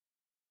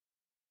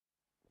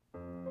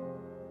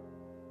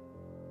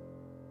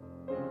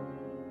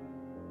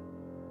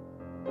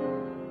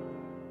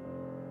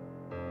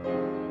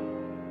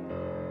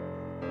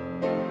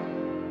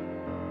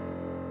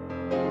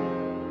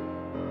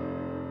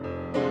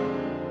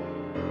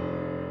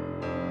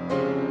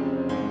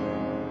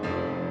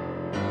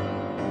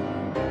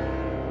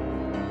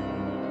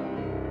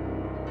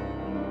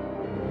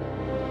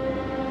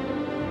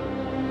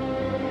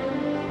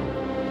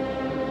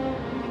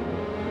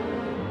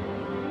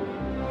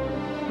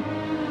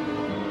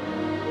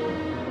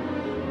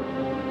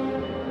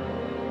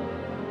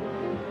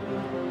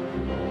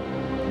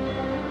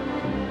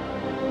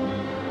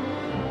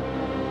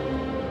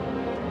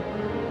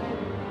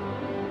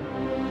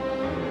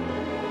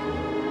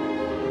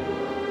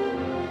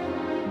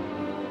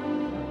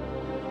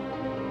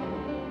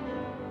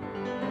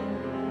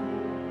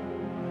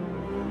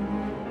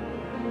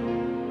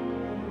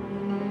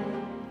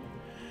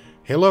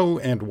Hello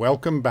and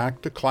welcome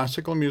back to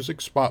Classical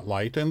Music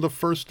Spotlight and the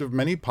first of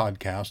many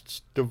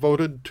podcasts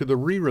devoted to the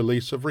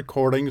re-release of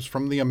recordings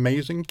from the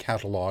amazing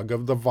catalog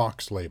of the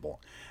VOX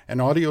label,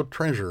 an audio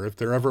treasure if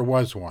there ever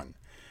was one.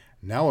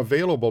 Now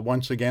available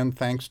once again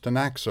thanks to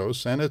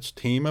Naxos and its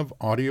team of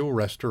audio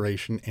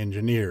restoration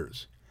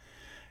engineers.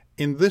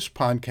 In this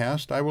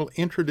podcast, I will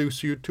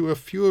introduce you to a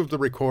few of the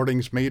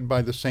recordings made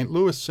by the St.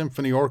 Louis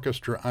Symphony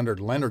Orchestra under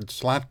Leonard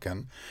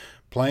Slatkin,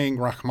 playing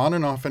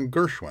Rachmaninoff and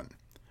Gershwin.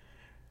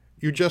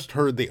 You just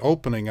heard the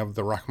opening of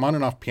the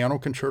Rachmaninoff Piano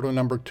Concerto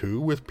No.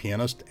 2 with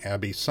pianist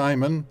Abby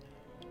Simon.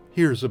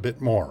 Here's a bit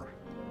more.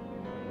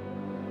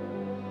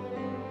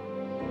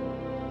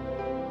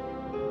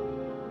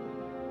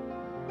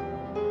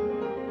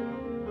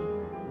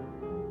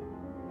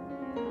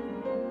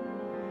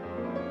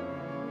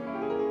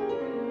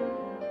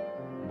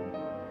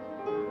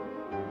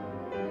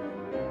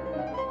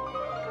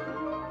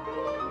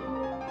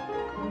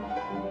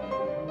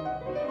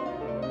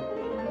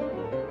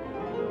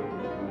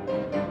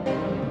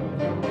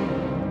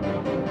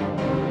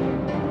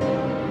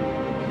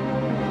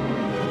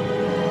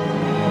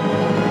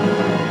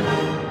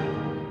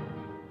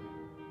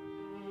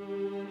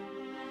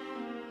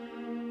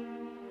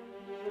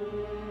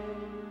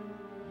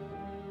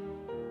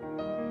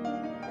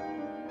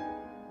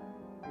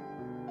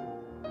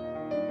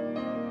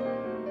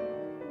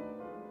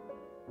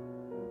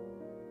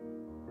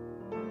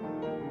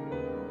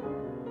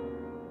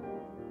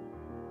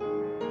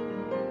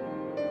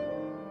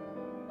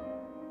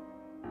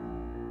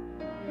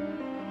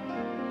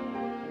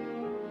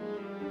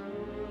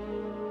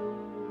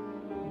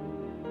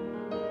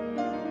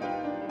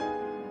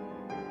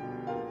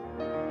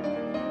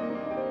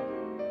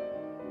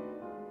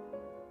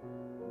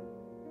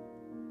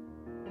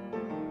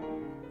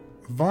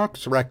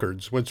 VOX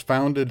Records was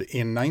founded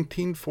in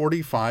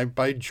 1945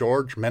 by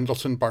George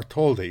Mendelssohn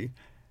Bartholdy,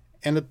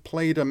 and it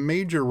played a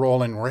major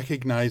role in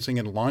recognizing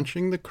and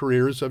launching the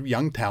careers of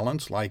young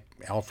talents like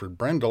Alfred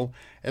Brendel,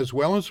 as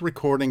well as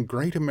recording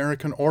great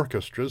American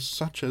orchestras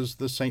such as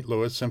the St.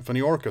 Louis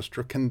Symphony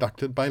Orchestra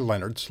conducted by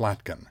Leonard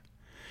Slatkin.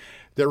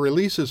 Their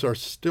releases are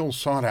still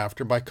sought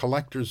after by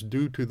collectors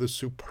due to the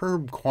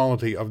superb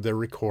quality of their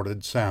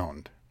recorded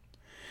sound.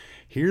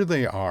 Here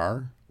they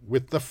are,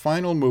 with the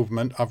final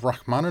movement of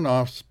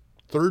Rachmaninoff's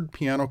Third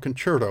Piano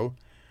Concerto.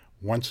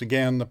 Once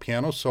again, the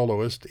piano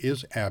soloist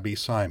is Abby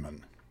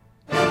Simon.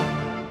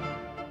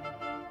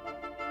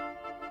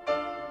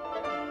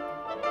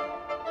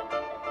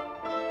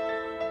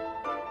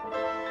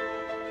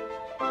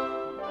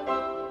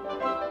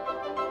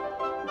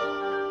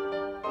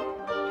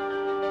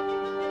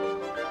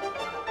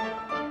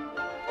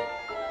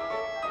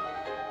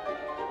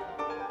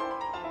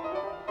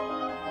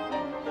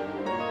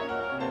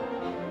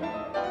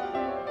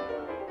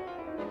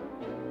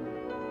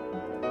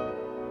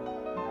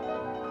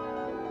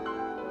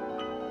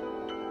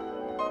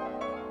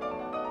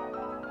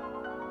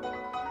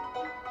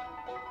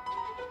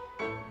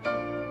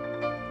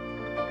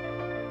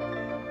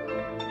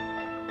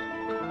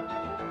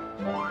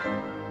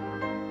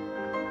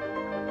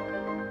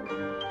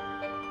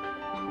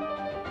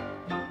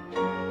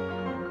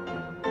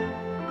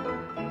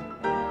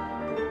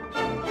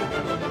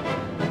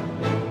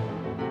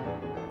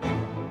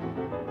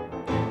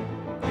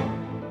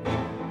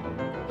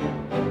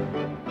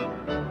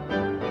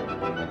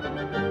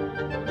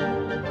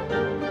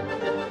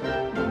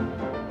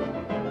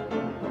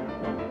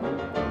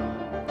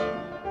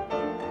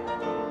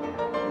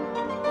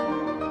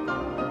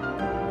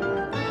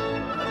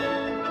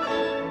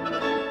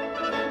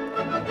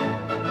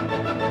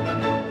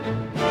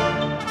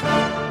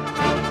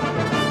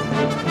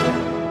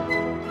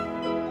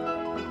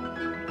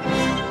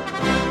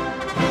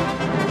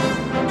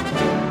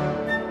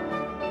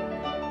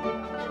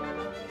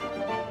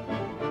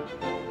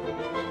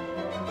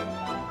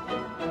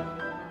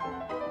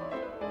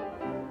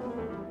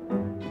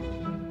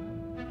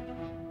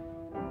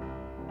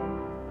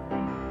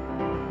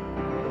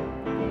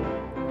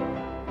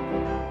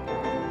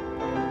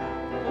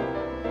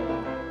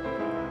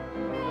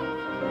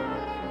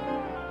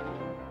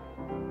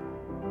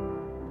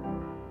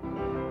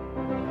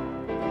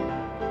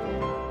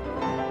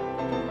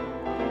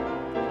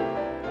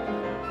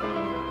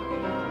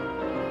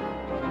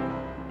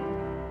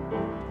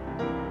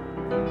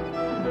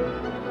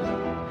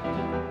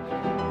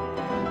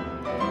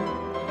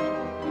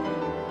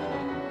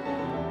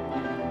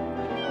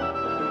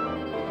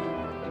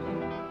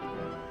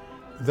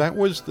 That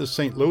was the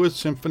St. Louis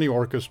Symphony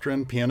Orchestra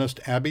and pianist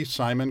Abby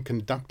Simon,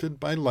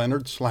 conducted by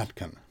Leonard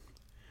Slatkin.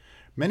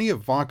 Many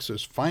of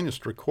VOX's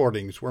finest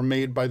recordings were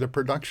made by the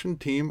production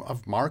team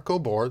of Mark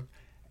Obort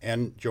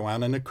and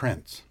Joanna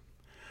Nekrentz.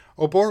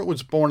 Obort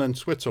was born in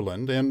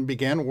Switzerland and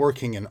began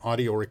working in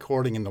audio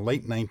recording in the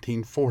late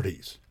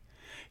 1940s.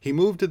 He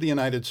moved to the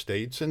United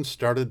States and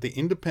started the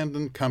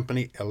independent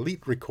company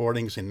Elite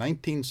Recordings in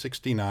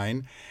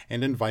 1969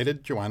 and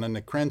invited Joanna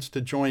Nekrentz to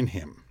join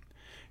him.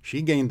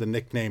 She gained the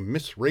nickname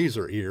Miss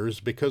Razor Ears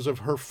because of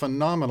her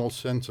phenomenal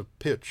sense of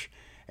pitch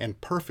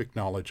and perfect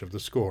knowledge of the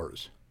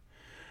scores.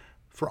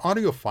 For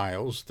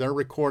audiophiles, their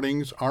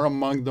recordings are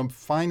among the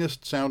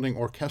finest sounding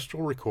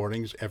orchestral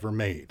recordings ever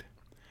made.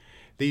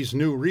 These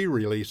new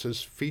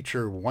re-releases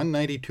feature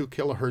 192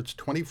 kHz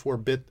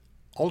 24-bit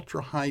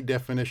ultra-high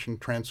definition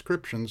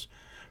transcriptions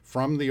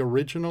from the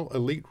original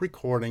Elite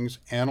Recordings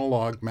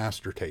analog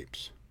master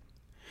tapes.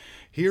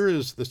 Here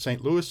is the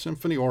St. Louis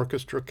Symphony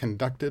Orchestra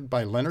conducted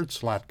by Leonard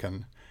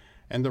Slatkin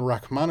and the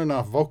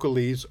Rachmaninoff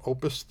Vocalese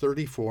Opus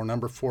 34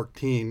 No.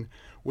 14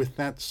 with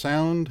that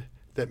sound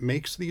that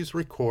makes these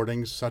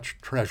recordings such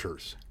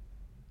treasures.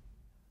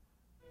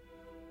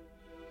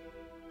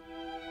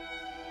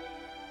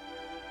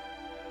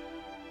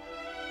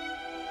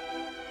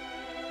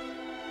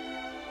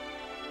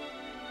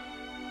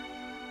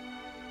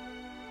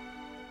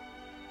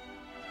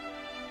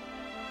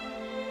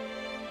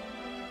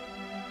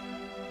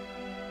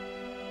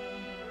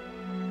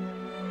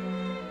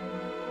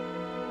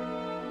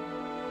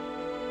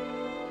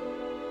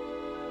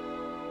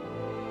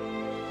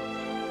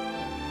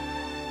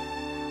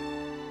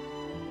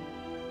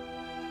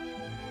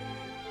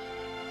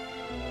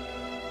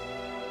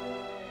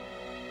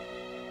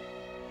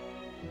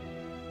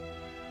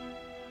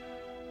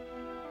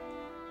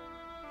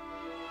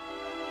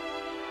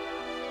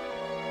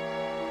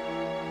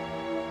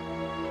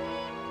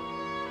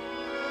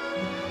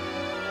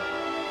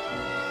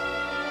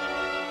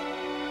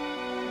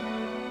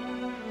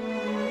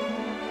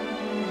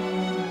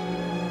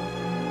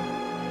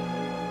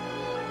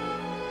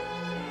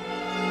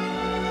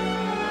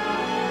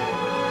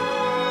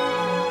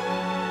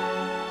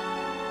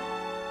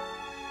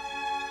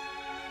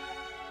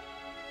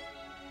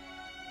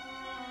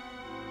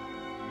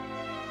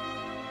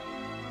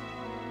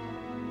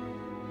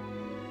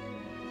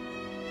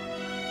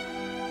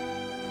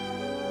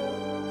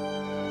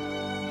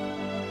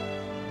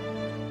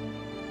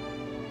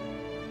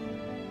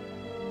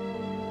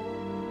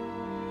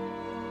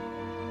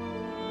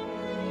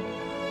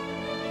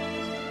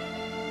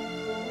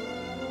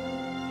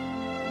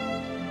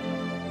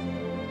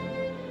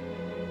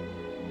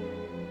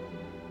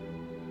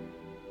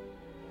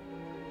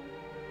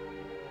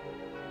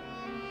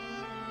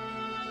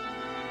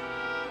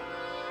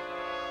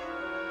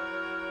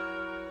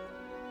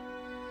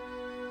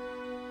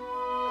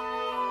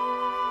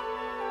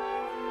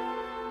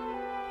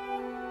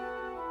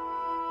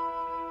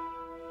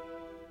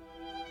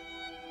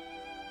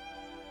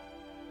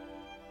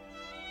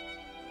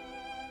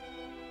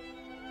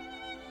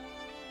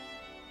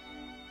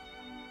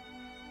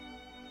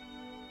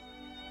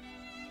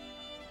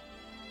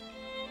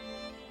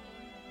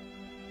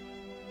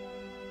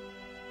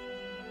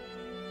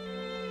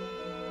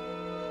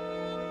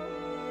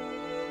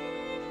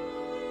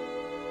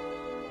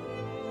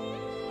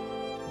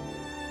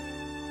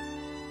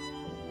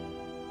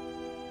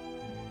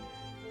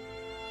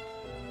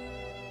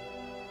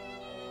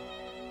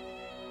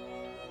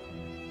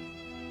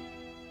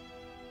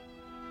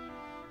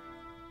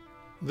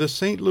 The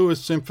St.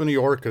 Louis Symphony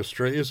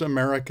Orchestra is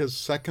America's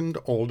second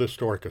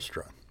oldest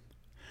orchestra.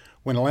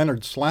 When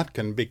Leonard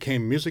Slatkin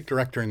became music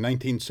director in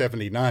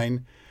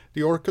 1979,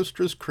 the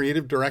orchestra's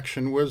creative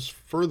direction was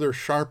further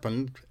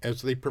sharpened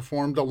as they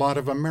performed a lot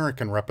of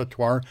American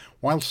repertoire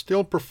while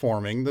still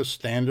performing the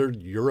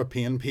standard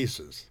European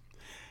pieces.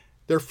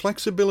 Their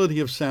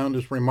flexibility of sound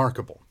is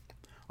remarkable.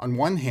 On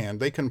one hand,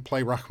 they can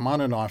play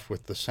Rachmaninoff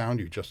with the sound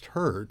you just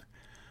heard.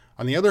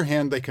 On the other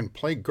hand, they can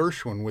play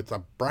Gershwin with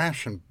a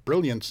brash and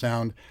brilliant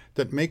sound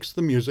that makes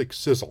the music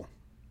sizzle.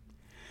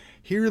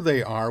 Here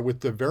they are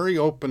with the very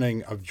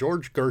opening of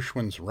George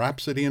Gershwin's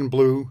Rhapsody in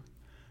Blue.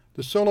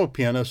 The solo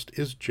pianist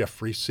is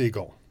Jeffrey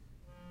Siegel.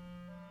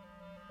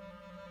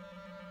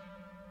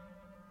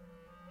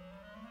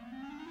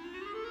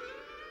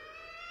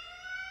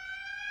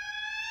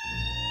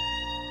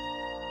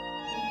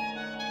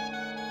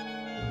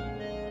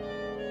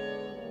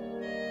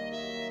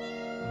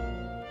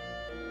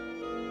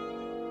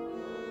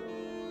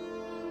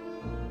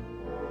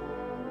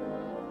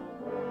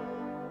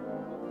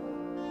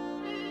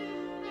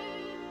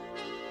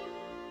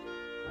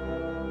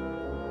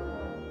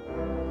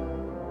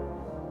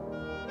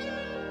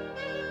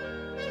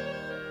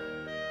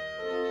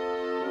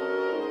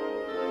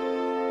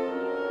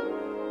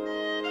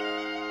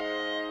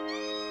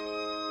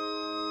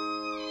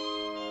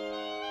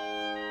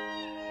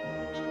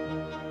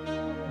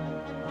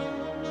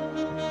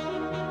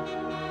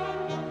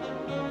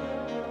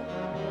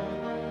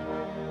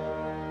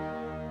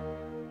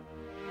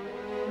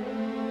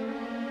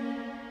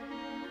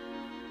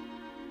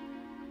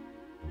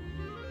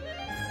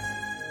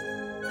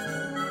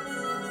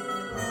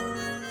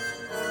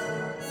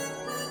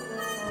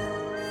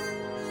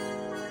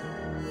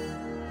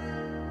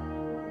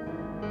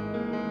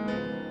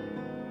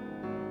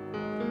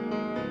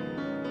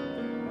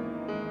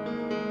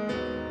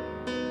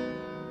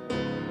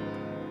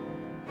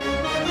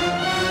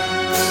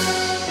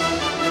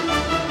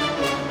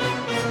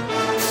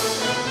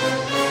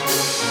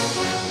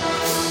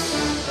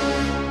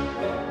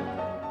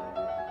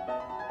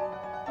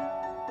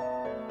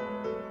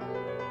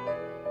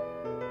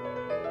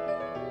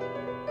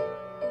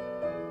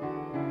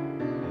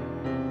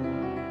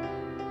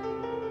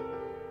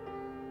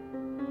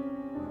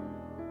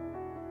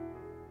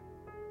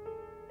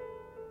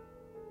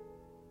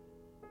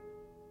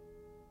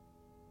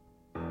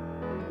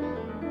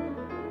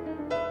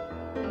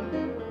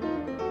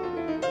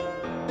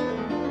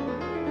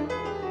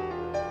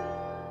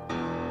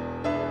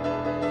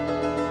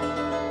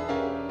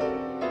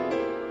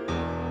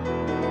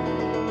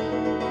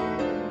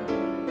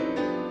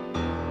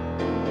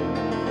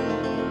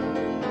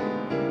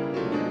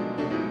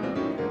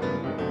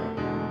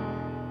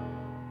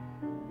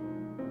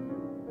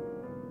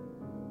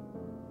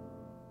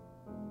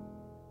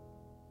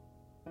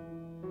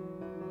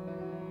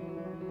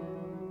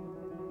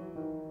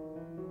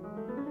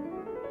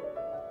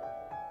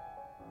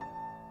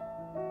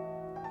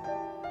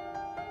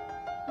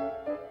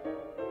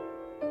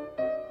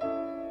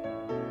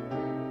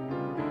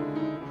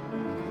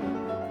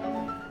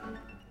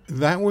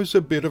 That was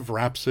a bit of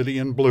Rhapsody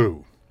in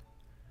Blue.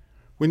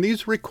 When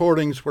these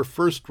recordings were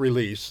first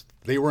released,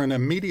 they were an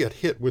immediate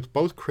hit with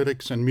both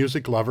critics and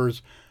music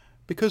lovers,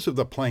 because of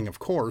the playing, of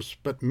course,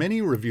 but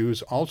many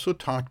reviews also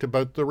talked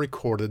about the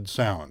recorded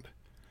sound.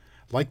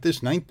 Like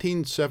this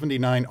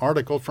 1979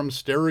 article from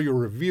Stereo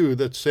Review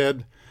that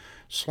said,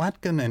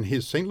 Slatkin and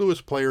his St.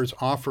 Louis players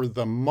offer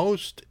the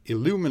most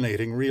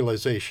illuminating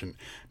realization,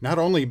 not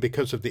only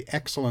because of the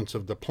excellence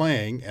of the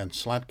playing and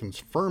Slatkin's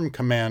firm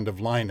command of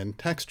line and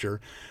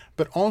texture,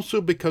 but also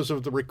because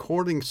of the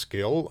recording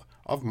skill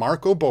of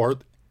Marco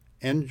Bort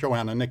and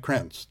Joanna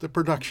Nekrentz, the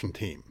production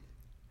team.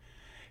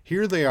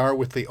 Here they are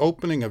with the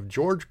opening of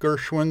George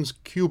Gershwin's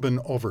Cuban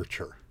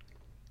Overture.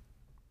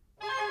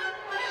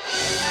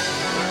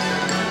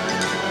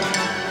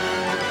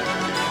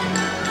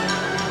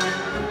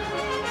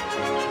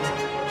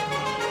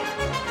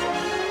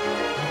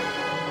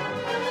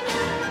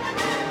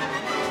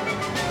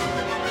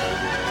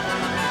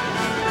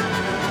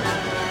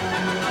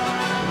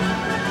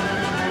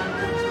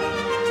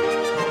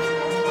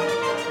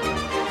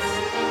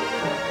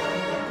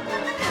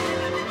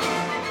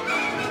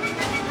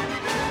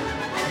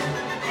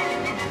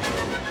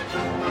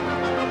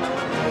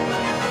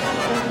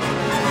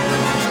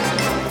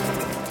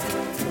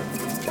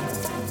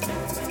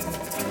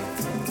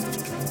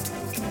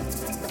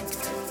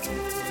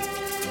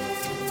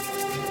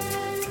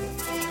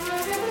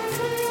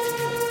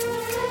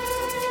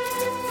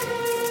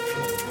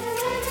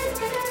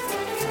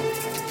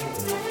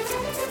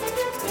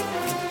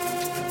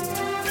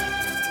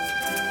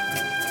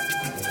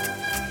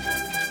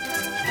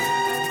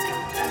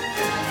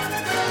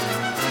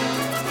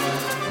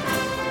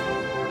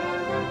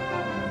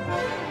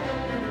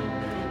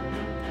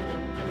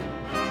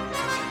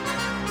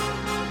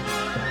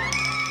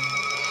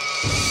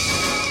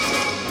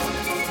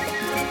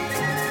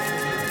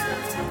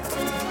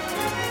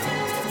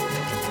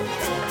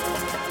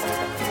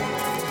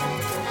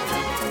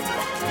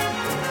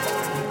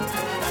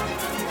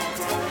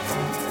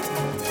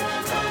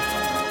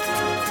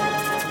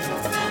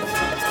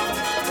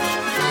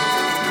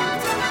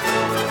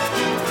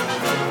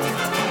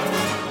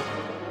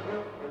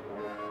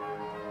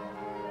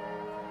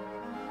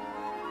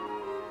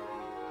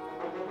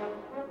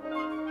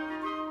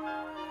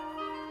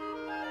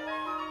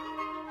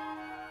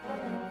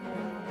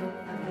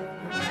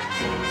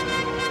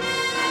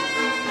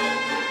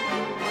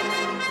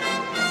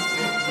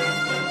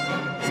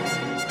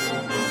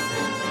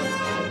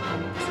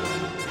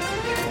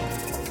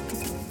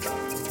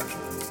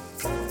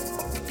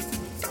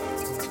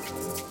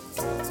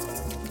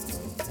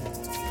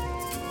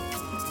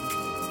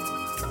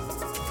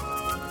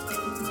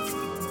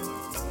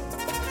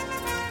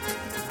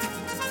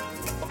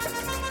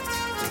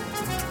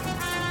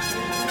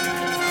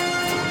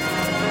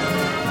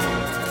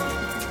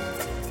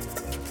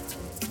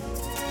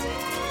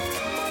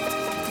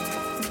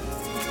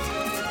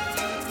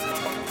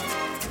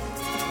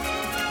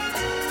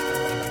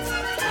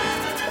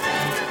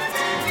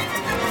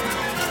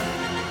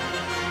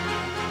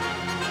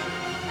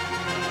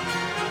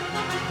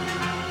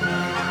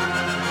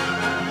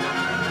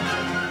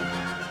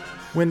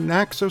 When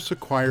Naxos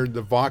acquired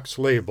the VOX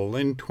label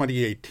in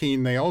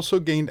 2018, they also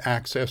gained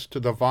access to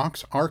the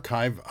VOX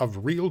archive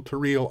of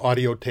reel-to-reel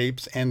audio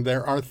tapes, and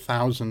there are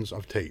thousands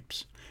of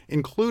tapes,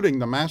 including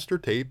the master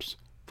tapes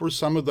for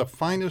some of the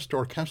finest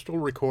orchestral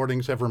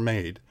recordings ever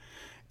made.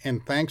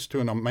 And thanks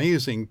to an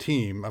amazing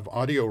team of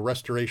audio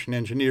restoration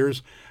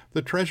engineers,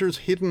 the treasures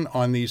hidden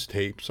on these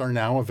tapes are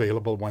now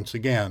available once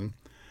again,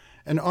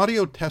 an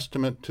audio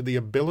testament to the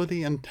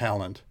ability and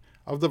talent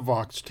of the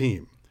VOX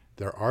team,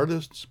 their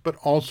artists, but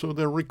also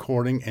their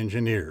recording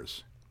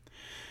engineers.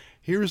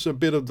 Here's a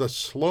bit of the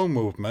slow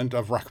movement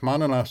of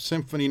Rachmaninoff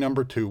Symphony No.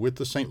 2 with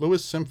the St.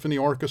 Louis Symphony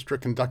Orchestra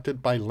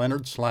conducted by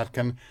Leonard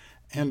Slatkin,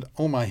 and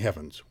oh my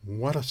heavens,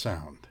 what a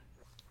sound!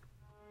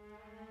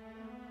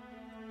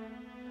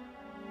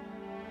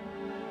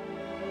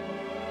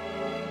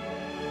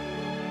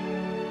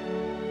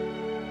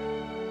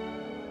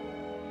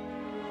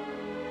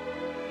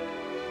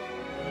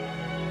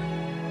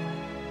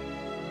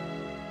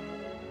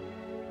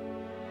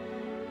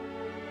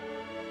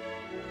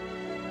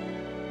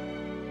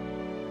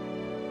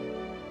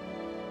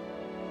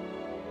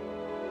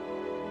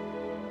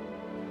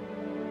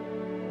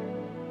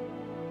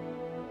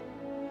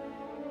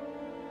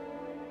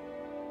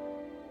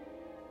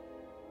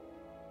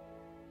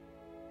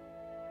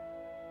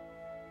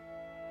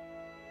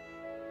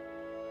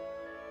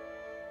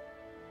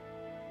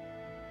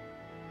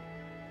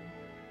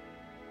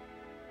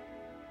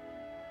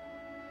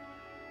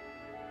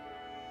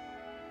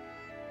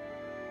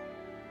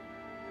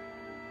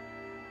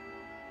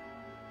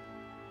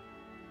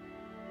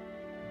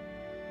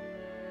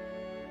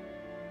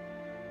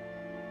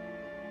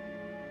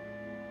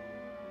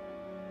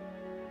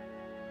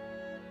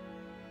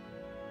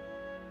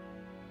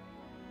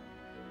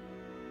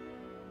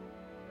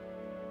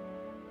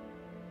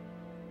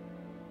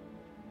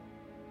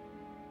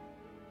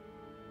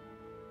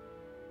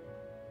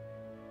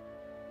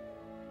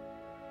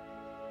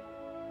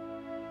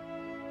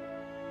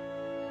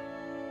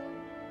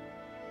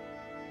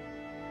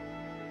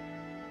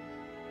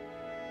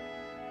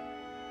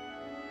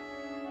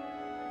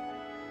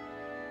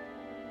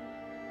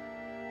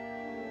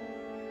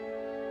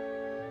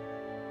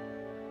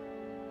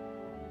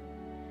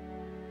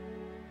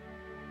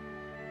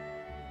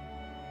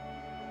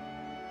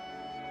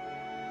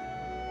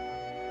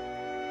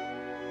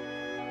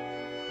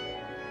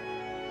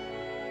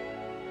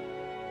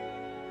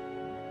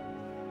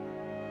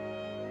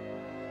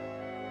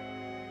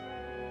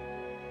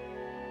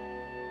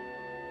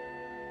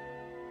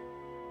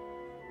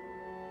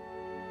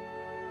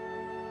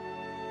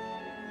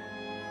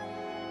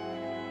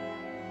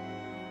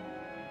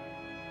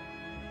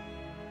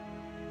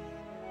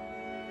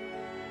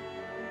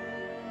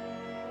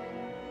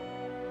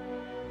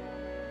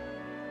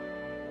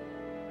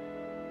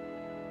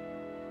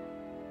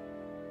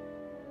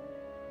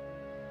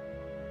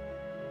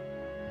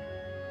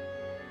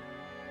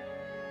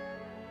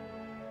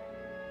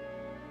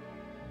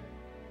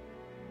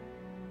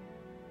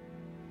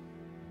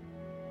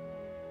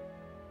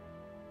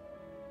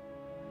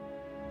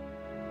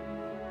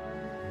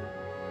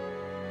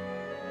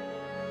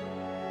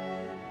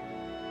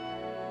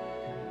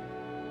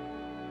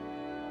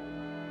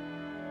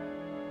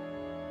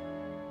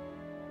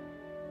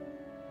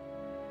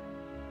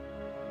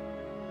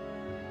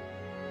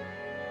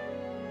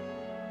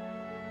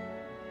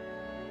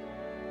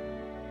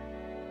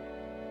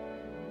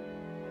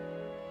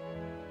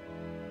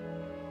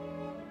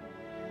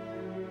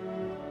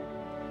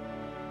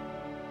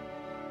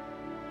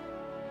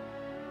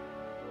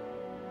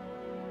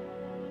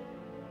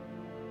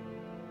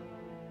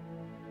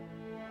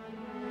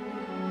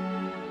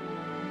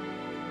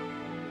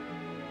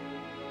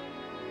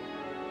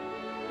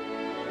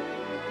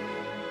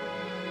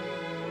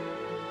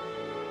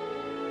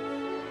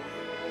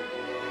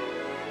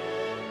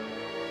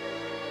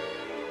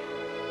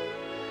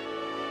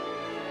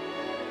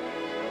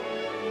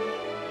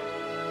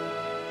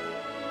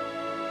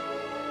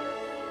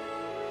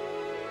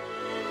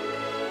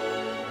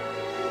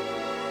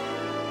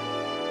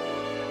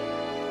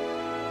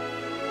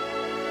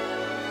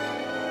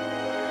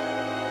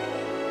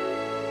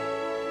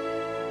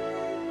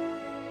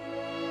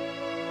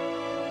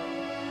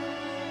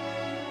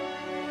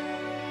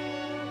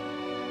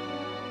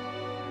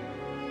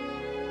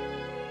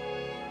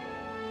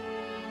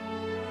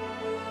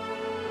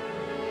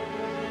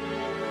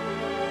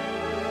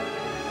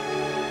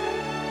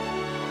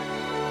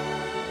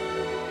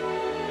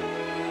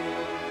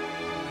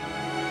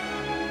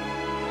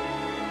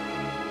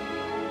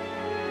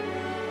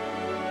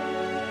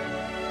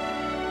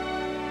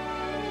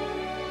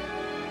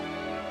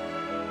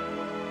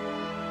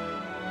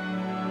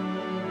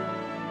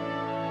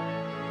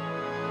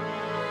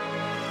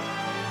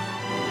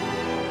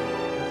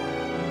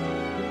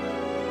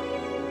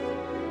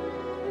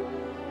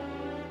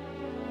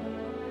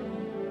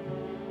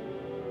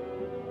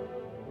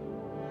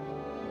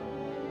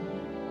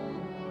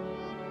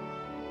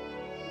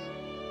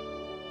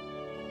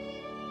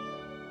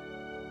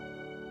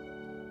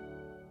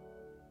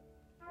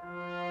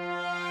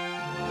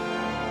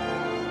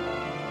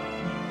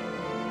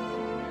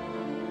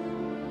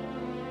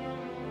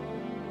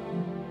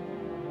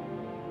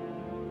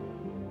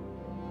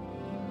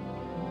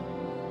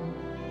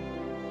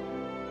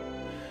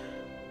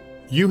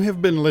 You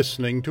have been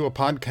listening to a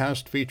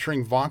podcast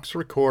featuring VOX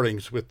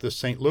recordings with the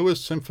St.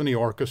 Louis Symphony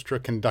Orchestra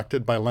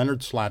conducted by Leonard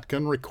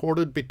Slatkin,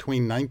 recorded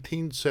between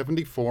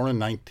 1974 and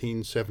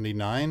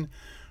 1979,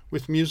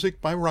 with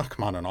music by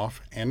Rachmaninoff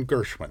and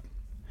Gershwin.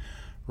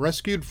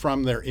 Rescued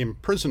from their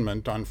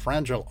imprisonment on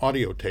fragile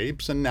audio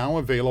tapes and now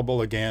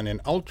available again in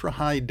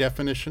ultra-high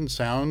definition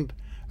sound,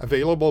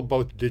 available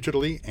both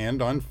digitally and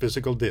on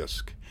physical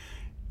disc.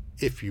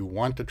 If you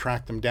want to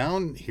track them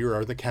down, here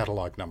are the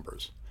catalog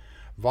numbers.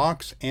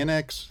 VOX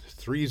NX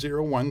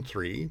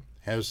 3013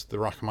 has the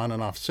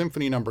Rachmaninoff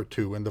Symphony No.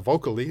 2 and the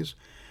Vocalese,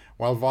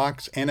 while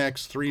VOX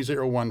NX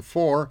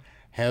 3014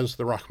 has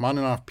the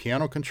Rachmaninoff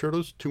Piano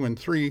Concertos 2 and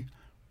 3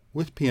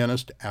 with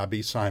pianist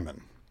Abby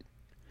Simon.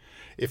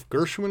 If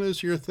Gershwin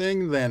is your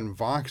thing, then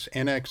VOX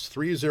NX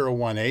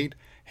 3018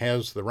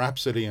 has the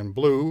Rhapsody in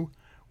Blue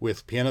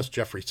with pianist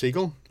Jeffrey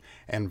Siegel,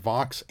 and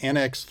VOX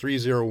NX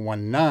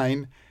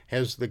 3019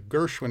 has the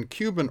Gershwin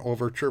Cuban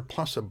Overture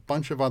plus a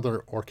bunch of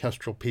other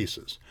orchestral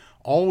pieces,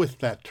 all with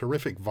that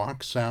terrific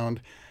VOX sound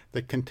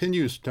that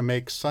continues to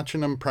make such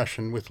an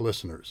impression with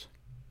listeners.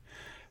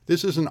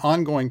 This is an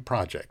ongoing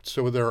project,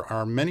 so there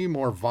are many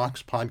more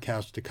VOX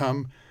podcasts to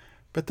come,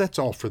 but that's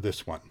all for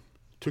this one.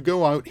 To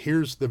go out,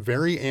 here's the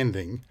very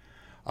ending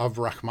of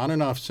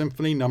Rachmaninoff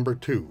Symphony No.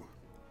 2.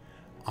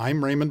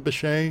 I'm Raymond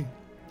Bechet.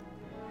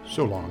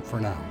 So long for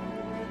now.